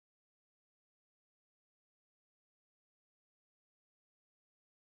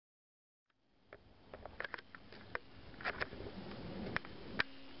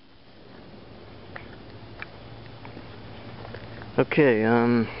Okay,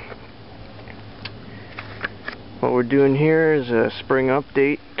 what we're doing here is a spring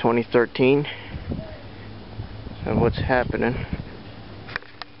update 2013 of what's happening.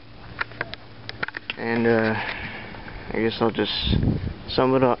 And I guess I'll just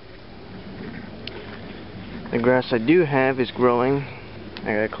sum it up. The grass I do have is growing.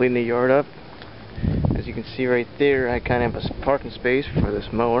 I gotta clean the yard up. As you can see right there, I kind of have a parking space for this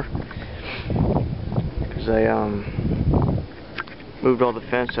mower because I moved all the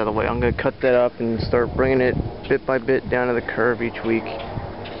fence out of the way. I'm going to cut that up and start bringing it bit by bit down to the curb each week,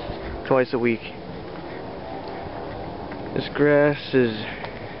 twice a week. This grass is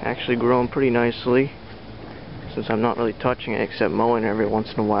actually growing pretty nicely since I'm not really touching it except mowing every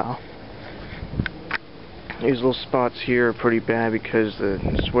once in a while. These little spots here are pretty bad because this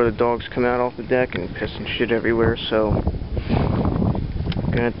is where the dogs come out off the deck and piss and shit everywhere, so I'm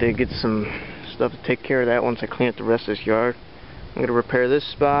going to have to get some stuff to take care of that once I clean up the rest of this yard. I'm going to repair this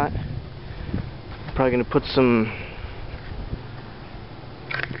spot. Probably going to put some,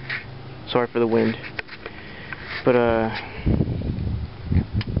 sorry for the wind, but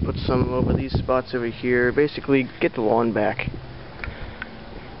put some over these spots over here. Basically get the lawn back.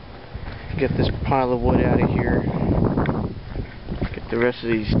 Get this pile of wood out of here. Get the rest of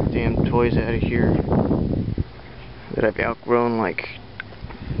these damn toys out of here that I've outgrown like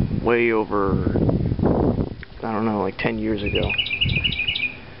way over, I don't know, like 10 years ago.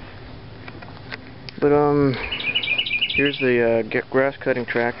 But here's the grass cutting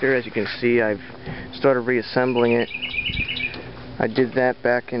tractor. As you can see, I've started reassembling it. I did that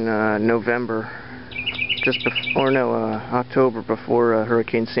back in November, October, before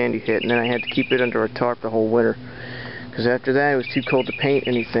Hurricane Sandy hit, and then I had to keep it under a tarp the whole winter because after that it was too cold to paint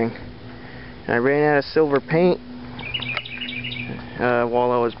anything. And I ran out of silver paint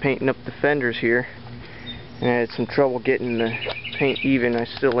while I was painting up the fenders here. And I had some trouble getting the paint even. I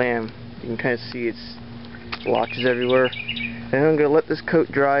still am. You can kind of see it's blotches everywhere. And I'm going to let this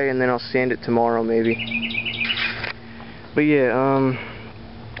coat dry and then I'll sand it tomorrow maybe. But yeah,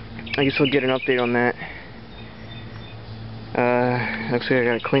 I guess we'll get an update on that. Looks like I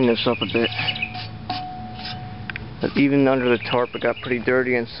got to clean this up a bit. But even under the tarp it got pretty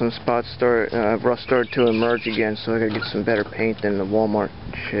dirty and some spots rust started to emerge again, so I got to get some better paint than the Walmart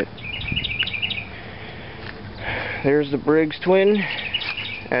shit. There's the Briggs twin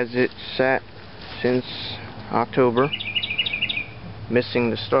as it sat since October, missing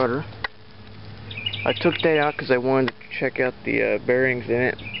the starter. I took that out because I wanted to check out the bearings in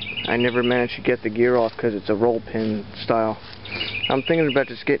it. I never managed to get the gear off because it's a roll pin style. I'm thinking about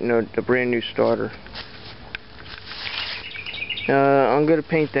just getting a brand new starter. I'm going to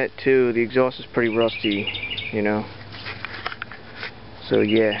paint that too. The exhaust is pretty rusty, you know. So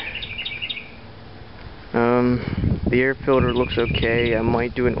yeah. The air filter looks okay. I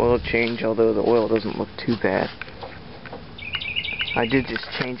might do an oil change, although the oil doesn't look too bad. I did just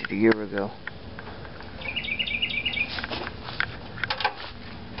change it a year ago.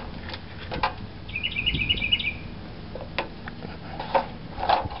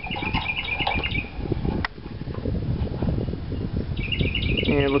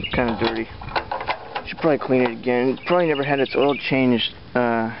 Yeah, it looks kind of dirty. Should probably clean it again. It probably never had its oil changed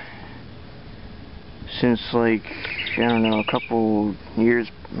since like, I don't know, a couple years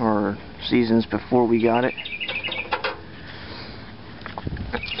or seasons before we got it.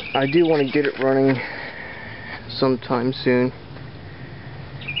 I do want to get it running sometime soon.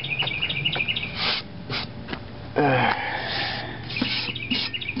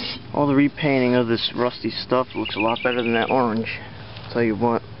 All the repainting of this rusty stuff looks a lot better than that orange. I'll tell you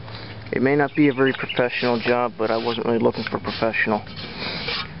what. It may not be a very professional job, but I wasn't really looking for professional.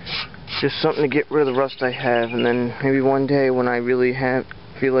 Just something to get rid of the rust I have, and then maybe one day when I really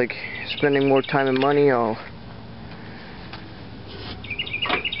feel like spending more time and money, I'll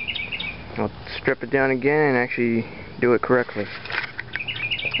strip it down again and actually do it correctly.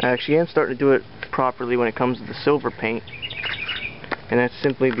 I actually am starting to do it properly when it comes to the silver paint, and that's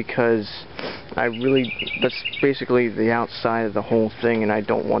simply because that's basically the outside of the whole thing and I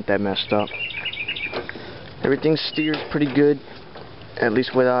don't want that messed up. Everything steers pretty good, at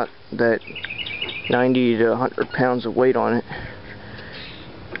least without that 90 to 100 pounds of weight on it.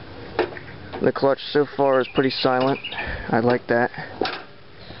 The clutch so far is pretty silent. I like that.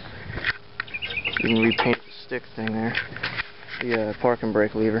 You can repaint the stick thing there. The parking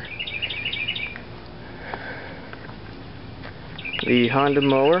brake lever. The Honda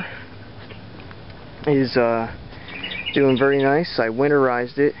mower is doing very nice. I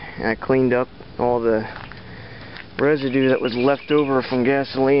winterized it and I cleaned up all the residue that was left over from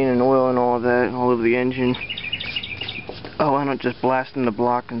gasoline and oil and all of that all over the engine. Oh, and not just blasting the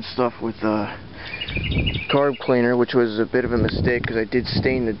block and stuff with carb cleaner, which was a bit of a mistake because I did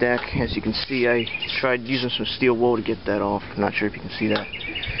stain the deck. As you can see, I tried using some steel wool to get that off. I'm not sure if you can see that.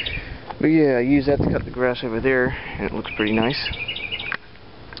 But yeah, I used that to cut the grass over there, and it looks pretty nice.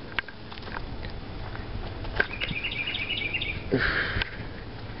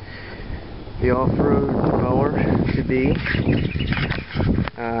 The off-road mower to be.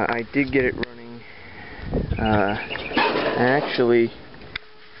 I did get it running. I actually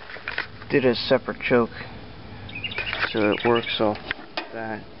did a separate choke, so it works off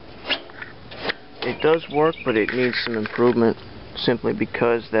that. It does work, but it needs some improvement, simply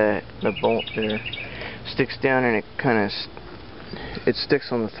because that the bolt there sticks down and it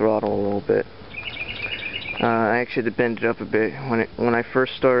sticks on the throttle a little bit. I actually had to bend it up a bit. When I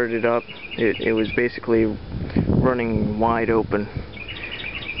first started it up, it was basically running wide open.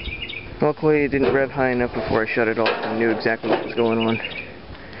 Luckily, it didn't rev high enough before I shut it off. I knew exactly what was going on.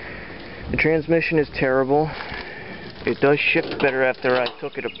 The transmission is terrible. It does shift better after I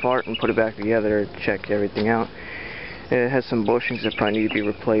took it apart and put it back together to check everything out. It has some bushings that probably need to be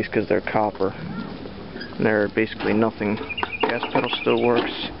replaced because they're copper. And they're basically nothing. Gas pedal still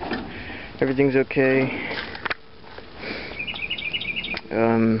works. Everything's okay.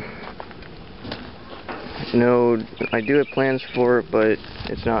 No, I do have plans for it, but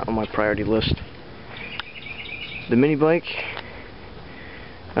it's not on my priority list. The mini bike,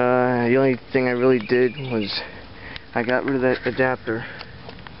 the only thing I really did was I got rid of that adapter.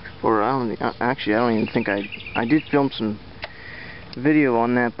 Or I don't even think I did film some video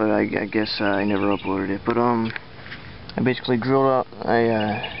on that, but I guess I never uploaded it. But I basically drilled out.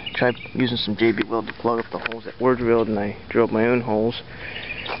 I tried using some JB Weld to plug up the holes that were drilled, and I drilled my own holes,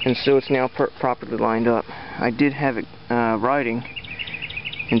 and so it's now properly lined up. I did have it riding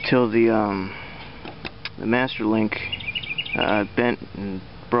until the master link bent and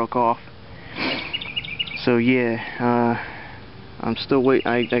broke off. So yeah, I'm still waiting.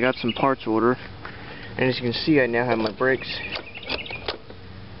 I got some parts ordered, and as you can see, I now have my brakes,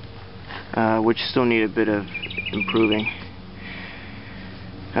 which still need a bit of improving.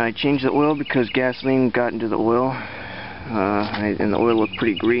 I changed the oil because gasoline got into the oil, and the oil looked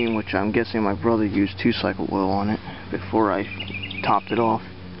pretty green, which I'm guessing my brother used 2-cycle oil on it before I topped it off.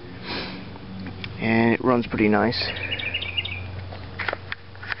 And it runs pretty nice.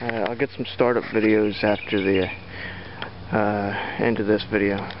 I'll get some startup videos after the end of this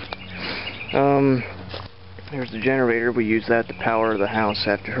video. There's the generator. We use that to power the house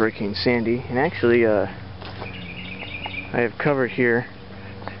after Hurricane Sandy. And actually, I have covered here.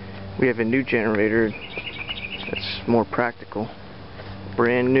 We have a new generator that's more practical.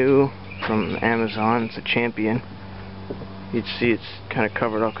 Brand new from Amazon. It's a Champion. You'd see it's kind of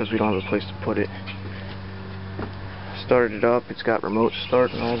covered up because we don't have a place to put it. Started it up. It's got remote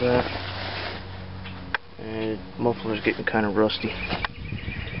start and all that. And muffler's getting kind of rusty.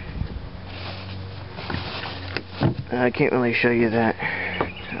 I can't really show you that.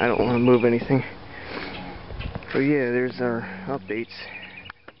 I don't want to move anything. So yeah, there's our updates.